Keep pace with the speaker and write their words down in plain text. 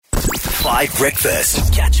5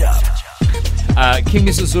 Breakfast. Catch up. King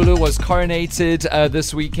Misuzulu was coronated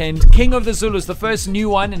this weekend. King of the Zulus, the first new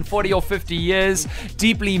one in 40 or 50 years.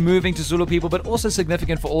 Deeply moving to Zulu people, but also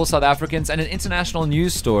significant for all South Africans. And an international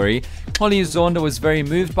news story. Holly Zonda was very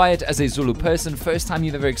moved by it as a Zulu person. First time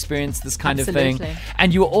you've ever experienced this kind of thing.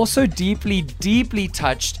 And you were also deeply, deeply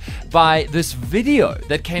touched by this video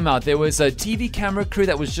that came out. There was a TV camera crew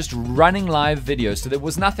that was just running live videos. So there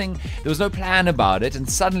was nothing, there was no plan about it. And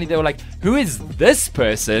suddenly they were like, who is this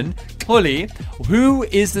person? Holly, who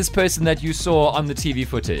is this person that you saw on the TV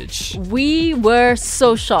footage? We were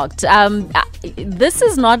so shocked. This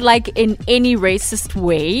is not like in any racist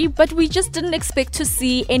way, but we just didn't expect to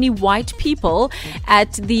see any white people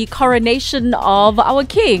at the coronation of our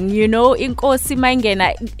king. You know, Inkosi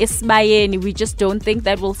Mangena Ismayeni. We just don't think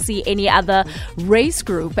that we'll see any other race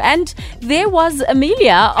group. And there was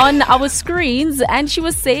Amelia on our screens, and she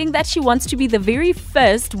was saying that she wants to be the very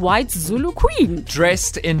first white Zulu queen.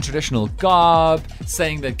 Dressed in traditional garb,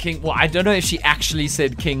 saying that King, well, I don't know if she actually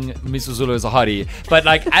said King Misuzulu is a hottie, but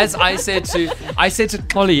like, as I said to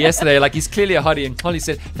Holly yesterday, like, he's clearly a hottie, and Holly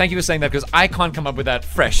said, thank you for saying that, because I can't come up with that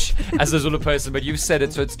fresh as a Zulu person, but you've said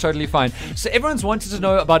it, so it's totally fine. So everyone's wanted to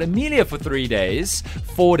know about Amelia for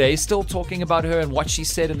 4 days, still talking about her and what she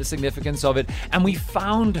said and the significance of it, and we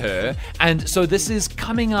found her, and so this is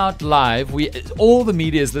coming out live. All the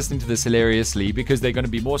media is listening to this hilariously, because there are going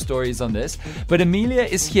to be more stories on this, but Amelia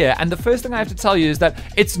is here, and the first thing I have to tell you is that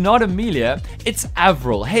it's not Amelia, it's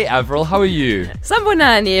Avril. Hey Avril, how are you?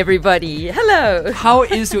 Sambonani, everybody. Hello. How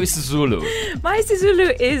is your Zulu? My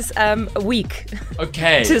Zulu is weak.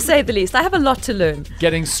 Okay. To say the least. I have a lot to learn.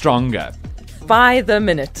 Getting stronger. By the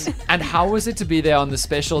minute. And how was it to be there on the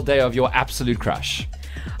special day of your absolute crush?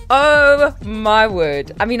 Oh my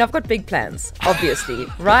word. I mean, I've got big plans, obviously,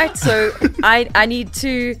 right? So I need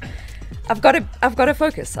to... I've got to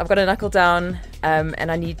focus. I've got to knuckle down,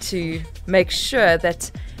 and I need to make sure that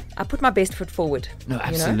I put my best foot forward. No,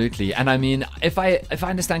 absolutely. You know? And I mean, if I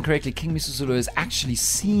understand correctly, King Misuzulu has actually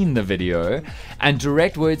seen the video, and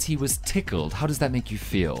direct words, he was tickled. How does that make you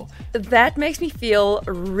feel? That makes me feel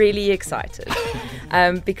really excited,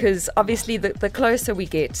 because obviously the closer we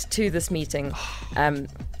get to this meeting,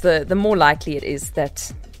 the more likely it is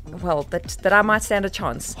that I might stand a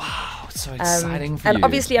chance. Wow, it's so exciting for you. And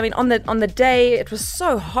obviously, I mean, on the day, it was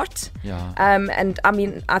so hot. Yeah. And I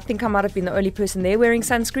mean, I think I might have been the only person there wearing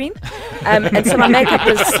sunscreen. And so my makeup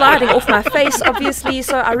was sliding off my face, obviously.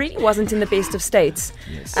 So I really wasn't in the best of states.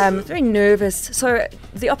 Yes. Very nervous. So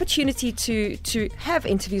the opportunity to have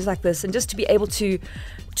interviews like this, and just to be able to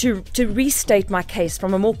restate my case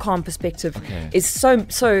from a more calm perspective is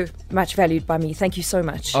so much valued by me. Thank you so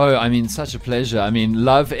much. Oh, I mean, such a pleasure. I mean,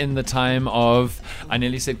 love in the time of, I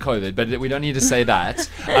nearly said COVID, but we don't need to say that.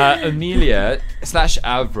 Amelia /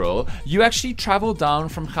 Avril, you actually traveled down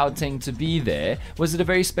from Gauteng to be there. Was it a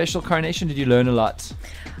very special coronation? Did you learn a lot?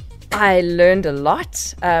 I learned a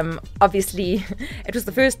lot. Obviously, it was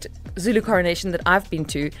the first Zulu coronation that I've been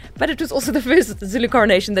to, but it was also the first Zulu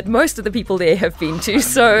coronation that most of the people there have been to.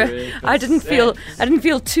 So I didn't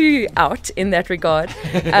feel too out in that regard.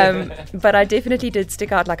 But I definitely did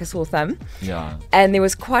stick out like a sore thumb. Yeah. And there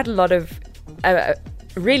was quite a lot of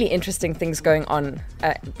really interesting things going on.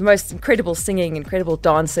 Most incredible singing, incredible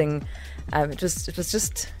dancing. It was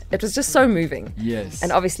just so moving. Yes.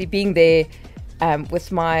 And obviously being there.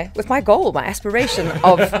 With my goal, my aspiration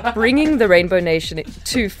of bringing the Rainbow Nation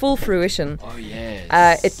to full fruition. Oh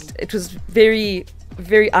yes. It was very,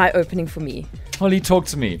 very eye-opening for me. Holly, talk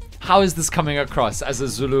to me. How is this coming across as a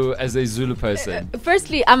Zulu person?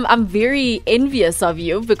 Firstly, I'm very envious of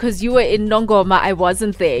you, because you were in Nongoma. I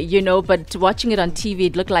wasn't there, you know, but watching it on TV,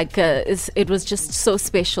 it looked like it was just so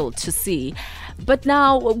special to see. But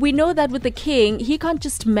now we know that with the king, he can't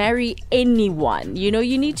just marry anyone. You know,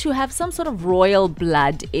 you need to have some sort of royal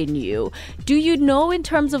blood in you. Do you know, in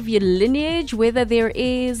terms of your lineage, whether there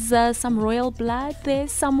is some royal blood there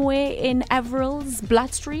somewhere in Avril's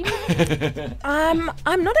bloodstream? I'm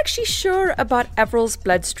not actually sure about Avril's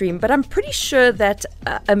bloodstream, but I'm pretty sure that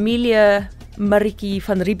Amelia Mariki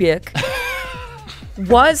van Riebeeck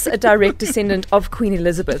was a direct descendant of Queen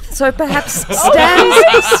Elizabeth, so perhaps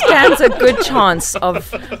stands a good chance of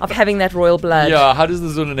having that royal blood. Yeah, how does the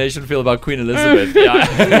Zulu nation feel about Queen Elizabeth? Yeah.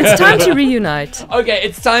 It's time to reunite. Okay,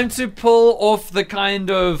 it's time to pull off the kind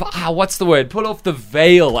of, what's the word? Pull off the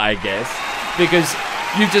veil, I guess, because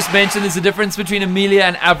you've just mentioned there's a difference between Amelia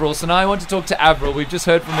and Avril, so now I want to talk to Avril. We've just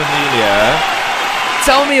heard from Amelia.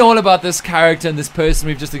 Tell me all about this character and this person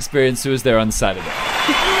we've just experienced who was there on Saturday.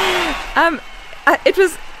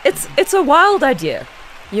 It's a wild idea,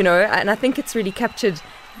 you know, and I think it's really captured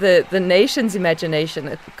the nation's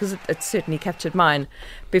imagination, because it certainly captured mine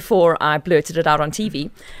before I blurted it out on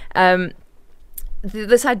TV.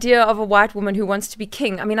 This idea of a white woman who wants to be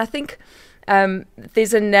king. I mean, I think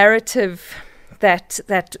there's a narrative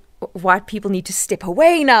that white people need to step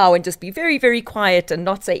away now and just be very, very quiet and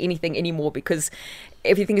not say anything anymore because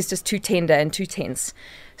everything is just too tender and too tense.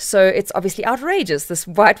 So it's obviously outrageous, this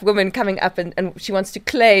white woman coming up and she wants to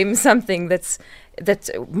claim something that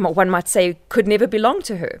one might say could never belong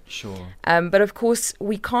to her. Sure. But of course,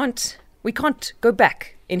 we can't go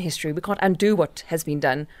back in history. We can't undo what has been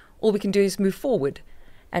done. All we can do is move forward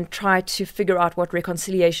and try to figure out what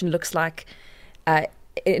reconciliation looks like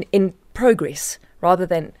in progress rather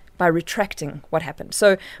than by retracting what happened.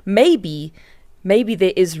 So maybe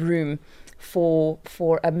there is room for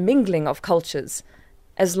a mingling of cultures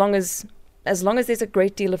as long as there's a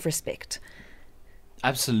great deal of respect.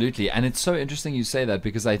 Absolutely. And it's so interesting you say that,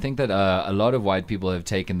 because I think that a lot of white people have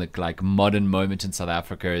taken the modern moment in South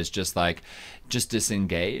Africa as just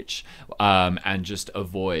disengage and just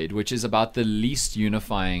avoid, which is about the least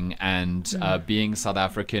unifying and being South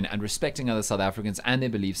African and respecting other South Africans and their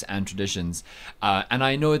beliefs and traditions. And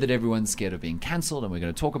I know that everyone's scared of being cancelled, and we're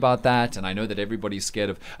going to talk about that. And I know that everybody's scared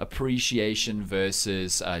of appreciation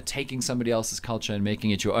versus taking somebody else's culture and making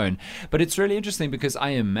it your own. But it's really interesting because I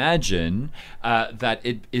imagine that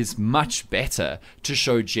it is much better to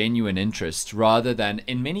show genuine interest rather than,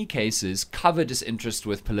 in many cases, cover disinterest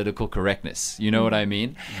with political correctness. You know what I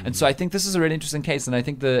mean? Mm-hmm. And so I think this is a really interesting case. And I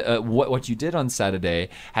think what you did on Saturday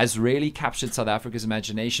has really captured South Africa's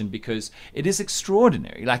imagination, because it is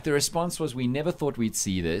extraordinary. Like, the response was, we never thought we'd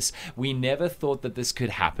see this. We never thought that this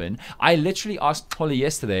could happen. I literally asked Holly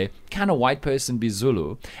yesterday, can a white person be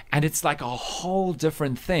Zulu? And it's like a whole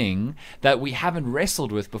different thing that we haven't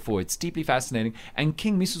wrestled with before. It's deeply fascinating. And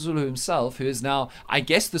King Misuzulu himself, who is now, I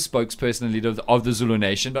guess, the spokesperson and leader of the Zulu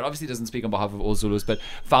nation, but obviously doesn't speak on behalf of all Zulus, but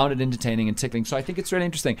found it entertaining and tickling. So I think it's really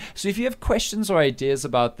interesting. So if you have questions or ideas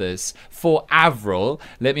about this for Avril,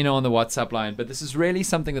 let me know on the WhatsApp line. But this is really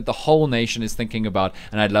something that the whole nation is thinking about,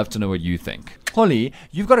 and I'd love to know what you think. Holly,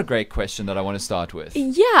 you've got a great question that I want to start with.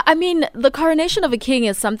 Yeah, I mean, the coronation of a king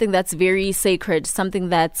is something that's very sacred, something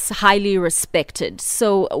that's highly respected.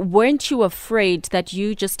 So weren't you afraid that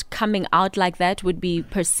you just coming out like that would be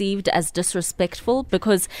perceived as disrespectful?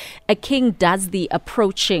 Because a king does the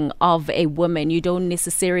approaching of a woman. You don't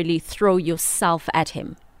necessarily throw yourself at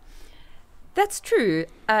him. That's true.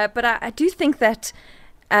 But I do think that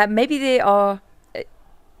maybe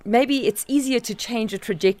it's easier to change a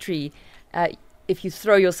trajectory if you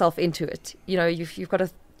throw yourself into it. You know, you've got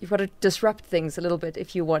to disrupt things a little bit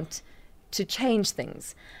if you want to change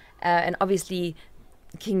things. And obviously,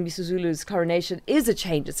 King Misuzulu's coronation is a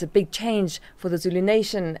change. It's a big change for the Zulu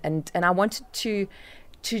nation, and I wanted to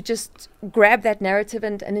just grab that narrative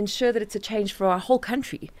and ensure that it's a change for our whole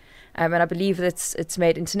country. And I believe that it's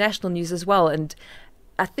made international news as well. And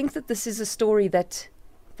I think that this is a story that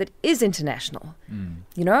is international.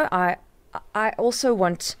 You know, I also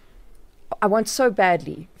want so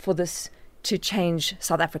badly for this to change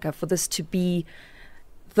South Africa, for this to be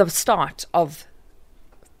the start of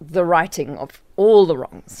the righting of all the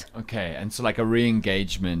wrongs. Okay, and so like a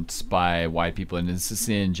re-engagement by white people in a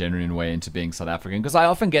sincere and genuine way into being South African. Because I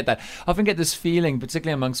often get this feeling,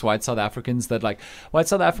 particularly amongst white South Africans, that like white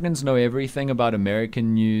South Africans know everything about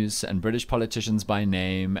American news and British politicians by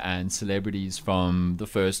name and celebrities from the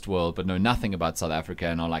first world, but know nothing about South Africa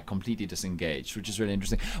and are like completely disengaged, which is really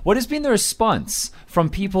interesting. What has been the response from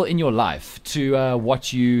people in your life to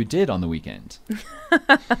what you did on the weekend?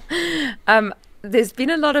 There's been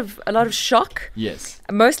a lot of shock. Yes.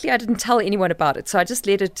 Mostly I didn't tell anyone about it, so I just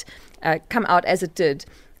let it come out as it did.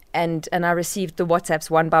 And I received the WhatsApps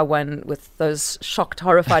one by one with those shocked,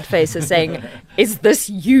 horrified faces saying, "Is this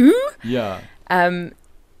you?" Yeah. And,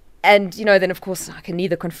 you know, then of course I can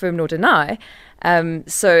neither confirm nor deny.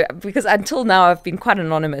 So because until now I've been quite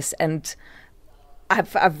anonymous, and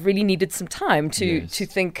I've really needed some time to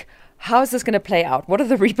think, how is this going to play out? What are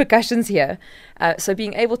the repercussions here? So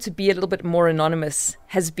being able to be a little bit more anonymous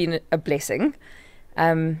has been a blessing.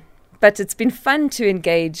 But it's been fun to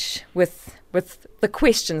engage with the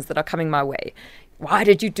questions that are coming my way. Why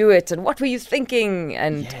did you do it? And what were you thinking?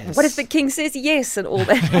 And what if the king says yes? And all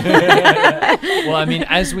that. Well, I mean,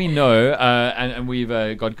 as we know, and we've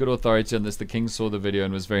got good authority on this, the king saw the video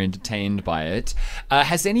and was very entertained by it.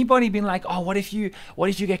 Has anybody been like, oh, what if you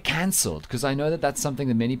get cancelled? Because I know that that's something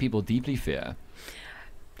that many people deeply fear.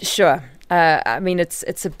 Sure. I mean,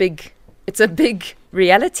 it's a big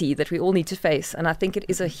reality that we all need to face. And I think it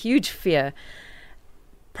is a huge fear.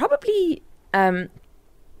 Probably...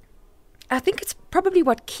 I think it's probably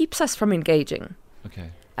what keeps us from engaging.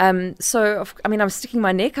 Okay. So, I'm sticking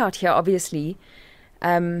my neck out here, obviously.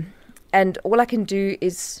 And all I can do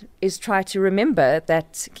is try to remember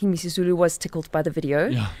that King Misuzulu was tickled by the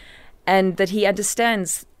video, and that he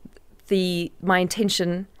understands my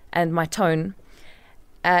intention and my tone,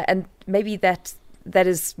 and maybe that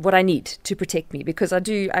is what I need to protect me, because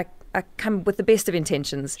I come with the best of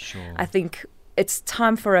intentions. Sure. I think it's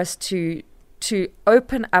time for us to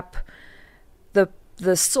open up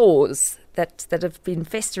the sores that have been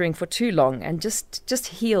festering for too long, and just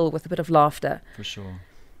heal with a bit of laughter. For sure.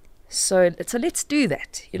 So let's do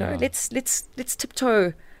that. Let's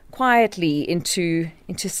tiptoe quietly into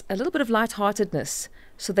a little bit of lightheartedness,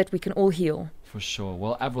 so that we can all heal. For sure.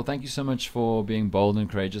 Well, Avril, thank you so much for being bold and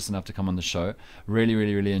courageous enough to come on the show. Really,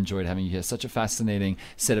 really, really enjoyed having you here. Such a fascinating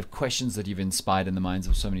set of questions that you've inspired in the minds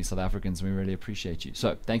of so many South Africans. We really appreciate you.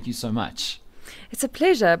 So thank you so much. It's a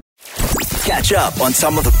pleasure. Catch up on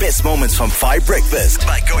some of the best moments from 5 Breakfast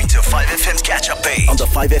by going to 5FM's catch-up page on the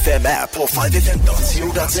 5FM app or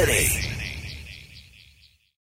 5FM.co.za.